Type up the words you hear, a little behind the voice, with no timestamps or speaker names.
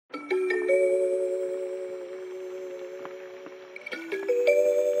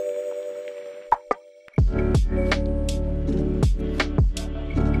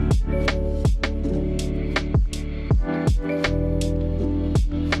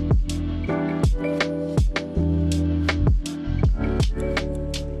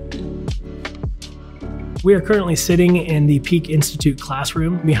We are currently sitting in the Peak Institute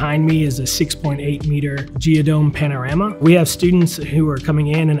classroom. Behind me is a 6.8 meter GeoDome Panorama. We have students who are coming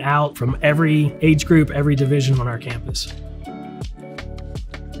in and out from every age group, every division on our campus.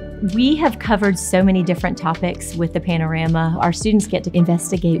 We have covered so many different topics with the panorama. Our students get to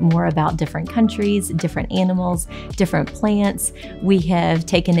investigate more about different countries, different animals, different plants. We have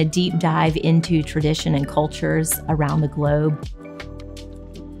taken a deep dive into tradition and cultures around the globe.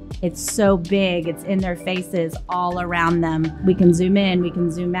 It's so big, it's in their faces, all around them. We can zoom in, we can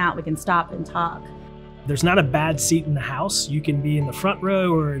zoom out, we can stop and talk. There's not a bad seat in the house. You can be in the front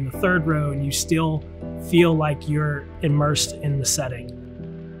row or in the third row and you still feel like you're immersed in the setting.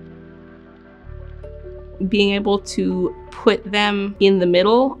 Being able to put them in the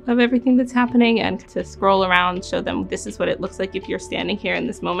middle of everything that's happening and to scroll around, show them this is what it looks like if you're standing here in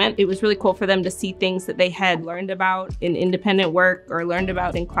this moment. It was really cool for them to see things that they had learned about in independent work or learned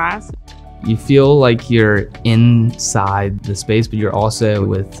about in class. You feel like you're inside the space, but you're also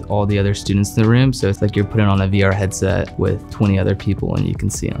with all the other students in the room. So it's like you're putting on a VR headset with 20 other people and you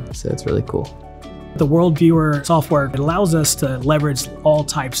can see them. So it's really cool. The WorldViewer software, it allows us to leverage all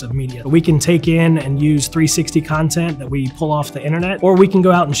types of media. We can take in and use 360 content that we pull off the internet, or we can go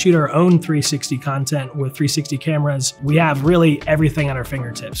out and shoot our own 360 content with 360 cameras. We have really everything at our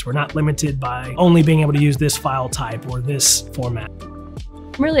fingertips. We're not limited by only being able to use this file type or this format.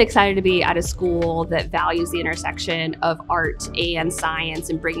 I'm really excited to be at a school that values the intersection of art and science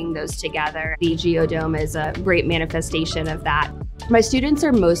and bringing those together. The GeoDome is a great manifestation of that. My students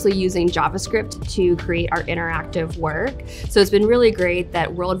are mostly using JavaScript to create our interactive work. So it's been really great that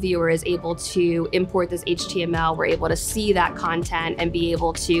WorldViewer is able to import this HTML. We're able to see that content and be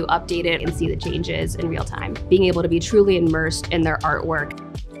able to update it and see the changes in real time. Being able to be truly immersed in their artwork,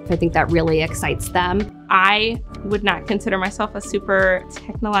 I think that really excites them. I would not consider myself a super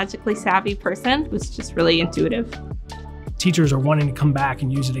technologically savvy person. It was just really intuitive. Teachers are wanting to come back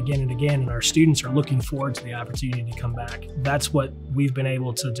and use it again and again, and our students are looking forward to the opportunity to come back. That's what we've been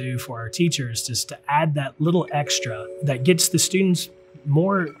able to do for our teachers, just to add that little extra that gets the students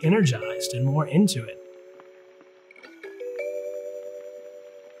more energized and more into it.